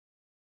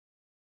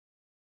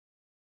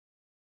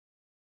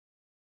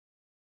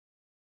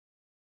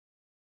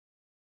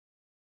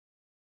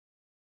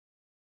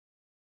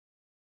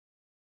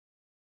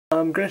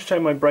I'm going to show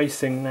my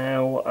bracing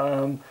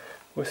now.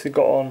 Obviously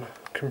got on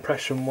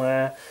compression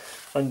wear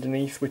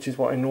underneath, which is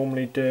what I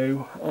normally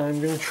do.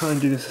 I'm going to try and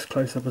do this as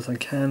close up as I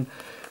can.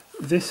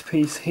 This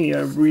piece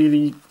here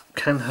really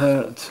can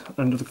hurt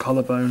under the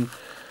collarbone,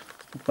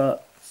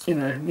 but you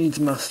know, needs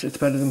must. It's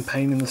better than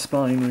pain in the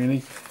spine,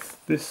 really.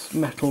 This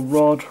metal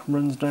rod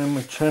runs down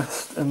my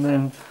chest, and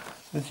then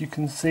as you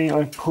can see,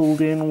 I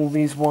pulled in all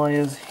these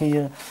wires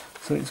here,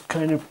 so it's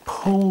kind of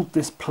pulled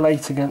this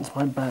plate against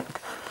my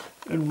back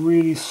and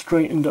really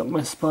straightened up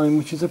my spine,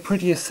 which is a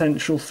pretty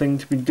essential thing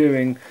to be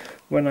doing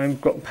when I've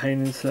got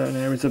pain in certain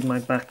areas of my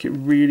back. It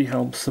really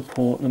helps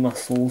support the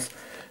muscles,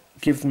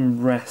 give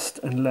them rest,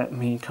 and let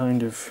me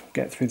kind of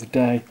get through the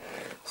day.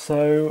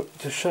 So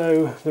to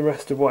show the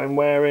rest of what I'm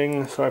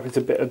wearing, sorry if it's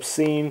a bit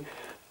obscene,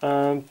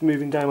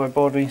 moving down my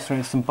body, so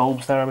there's some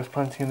bulbs there I was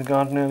planting in the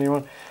garden earlier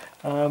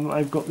on.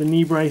 I've got the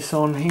knee brace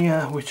on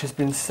here, which has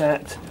been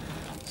set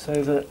so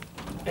that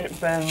it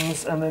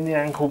bends, and then the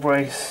ankle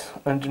brace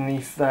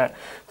underneath that.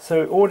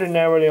 So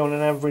ordinarily on an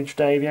average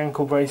day the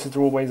ankle braces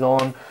are always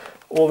on.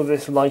 All of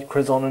this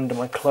lycra's on under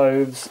my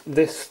clothes.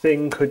 This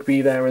thing could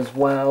be there as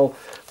well,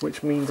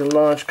 which means a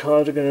large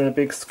cardigan and a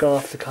big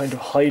scarf to kind of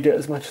hide it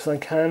as much as I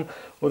can,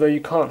 although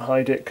you can't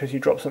hide it because you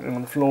drop something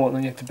on the floor and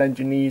then you have to bend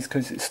your knees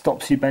because it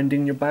stops you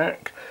bending your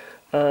back.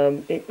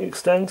 It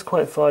extends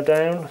quite far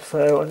down,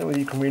 so I don't know whether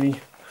you can really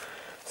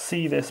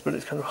see this, but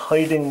it's kind of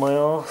hiding my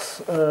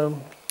arse.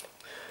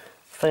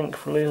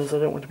 Thankfully, as I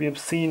don't want to be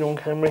obscene on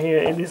camera here,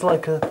 it is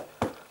like a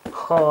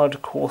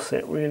hard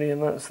corset really,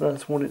 and that's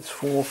what it's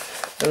for.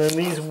 And then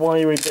these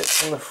wiry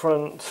bits on the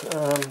front,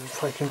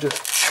 if I can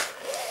just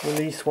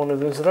release one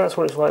of them, so that's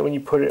what it's like when you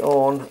put it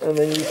on, and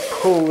then you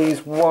pull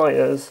these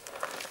wires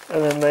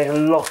and then they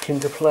lock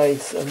into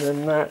place, and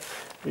then that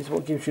is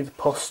what gives you the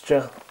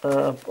posture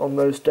on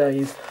those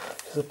days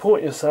to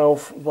support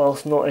yourself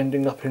whilst not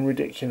ending up in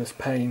ridiculous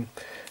pain.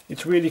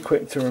 It's really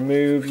quick to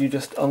remove. You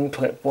just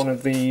unclip one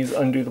of these,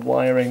 undo the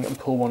wiring and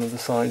pull one of the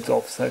sides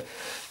off, so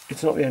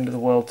it's not the end of the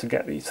world to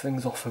get these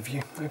things off of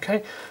you.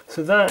 Okay,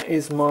 so that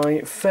is my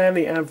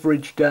fairly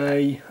average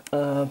day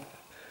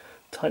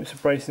types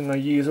of bracing I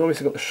use. I've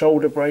obviously got the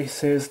shoulder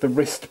braces, the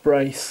wrist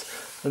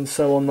brace and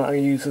so on that I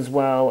use as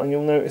well, and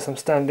you'll notice I'm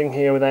standing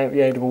here without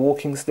the aid of a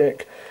walking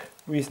stick.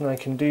 The reason I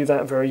can do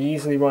that very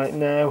easily right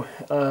now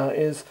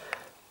is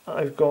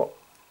I've got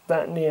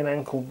that knee and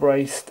ankle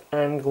braced,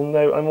 and you'll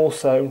note I'm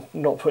also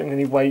not putting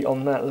any weight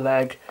on that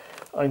leg.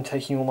 I'm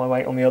taking all my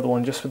weight on the other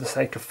one just for the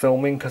sake of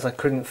filming, because I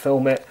couldn't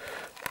film it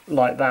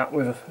like that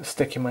with a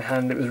stick in my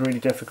hand. It was really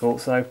difficult,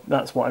 so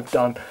that's what I've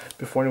done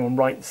before anyone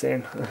writes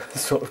in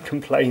sort of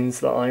complains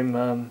that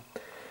I'm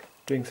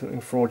doing something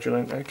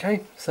fraudulent.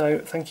 Okay, so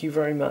thank you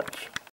very much.